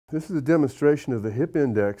This is a demonstration of the hip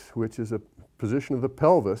index, which is a position of the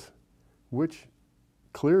pelvis, which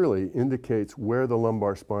clearly indicates where the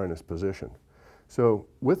lumbar spine is positioned. So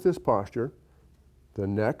with this posture, the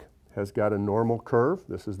neck has got a normal curve.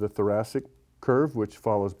 This is the thoracic curve, which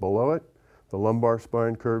follows below it. The lumbar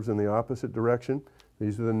spine curves in the opposite direction.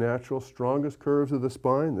 These are the natural strongest curves of the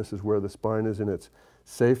spine. This is where the spine is in its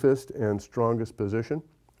safest and strongest position,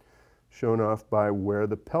 shown off by where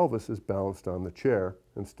the pelvis is balanced on the chair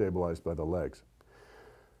and stabilized by the legs.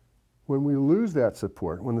 When we lose that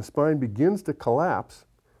support, when the spine begins to collapse,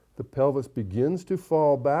 the pelvis begins to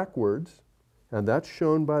fall backwards, and that's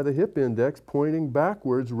shown by the hip index pointing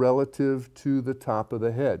backwards relative to the top of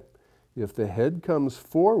the head. If the head comes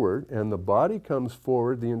forward and the body comes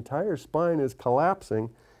forward, the entire spine is collapsing,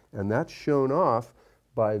 and that's shown off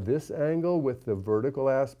by this angle with the vertical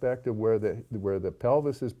aspect of where the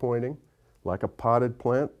pelvis is pointing, like a potted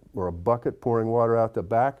plant or a bucket pouring water out the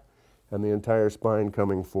back, and the entire spine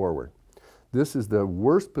coming forward. This is the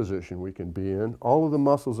worst position we can be in. All of the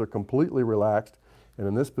muscles are completely relaxed, and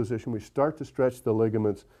in this position we start to stretch the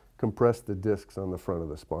ligaments, compress the discs on the front of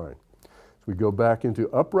the spine. So we go back into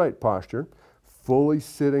upright posture, fully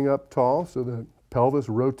sitting up tall, so the pelvis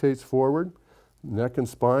rotates forward, neck and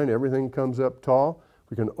spine, everything comes up tall.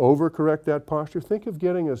 We can overcorrect that posture. Think of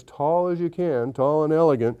getting as tall as you can, tall and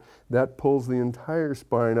elegant. That pulls the entire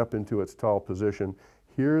spine up into its tall position.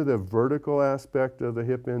 Here, the vertical aspect of the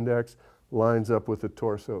hip index lines up with the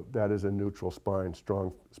torso. That is a neutral spine,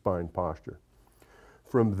 strong spine posture.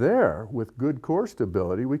 From there, with good core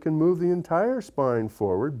stability, we can move the entire spine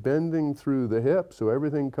forward, bending through the hip so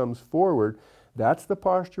everything comes forward. That's the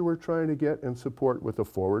posture we're trying to get and support with a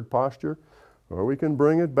forward posture. Or we can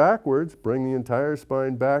bring it backwards, bring the entire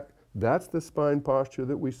spine back. That's the spine posture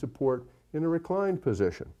that we support in a reclined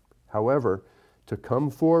position. However, to come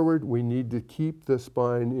forward, we need to keep the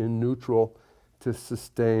spine in neutral to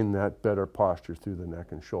sustain that better posture through the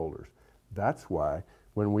neck and shoulders. That's why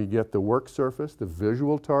when we get the work surface, the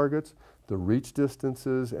visual targets, the reach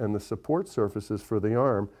distances, and the support surfaces for the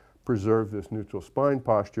arm preserve this neutral spine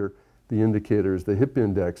posture. The indicator is the hip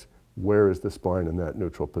index. Where is the spine in that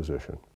neutral position?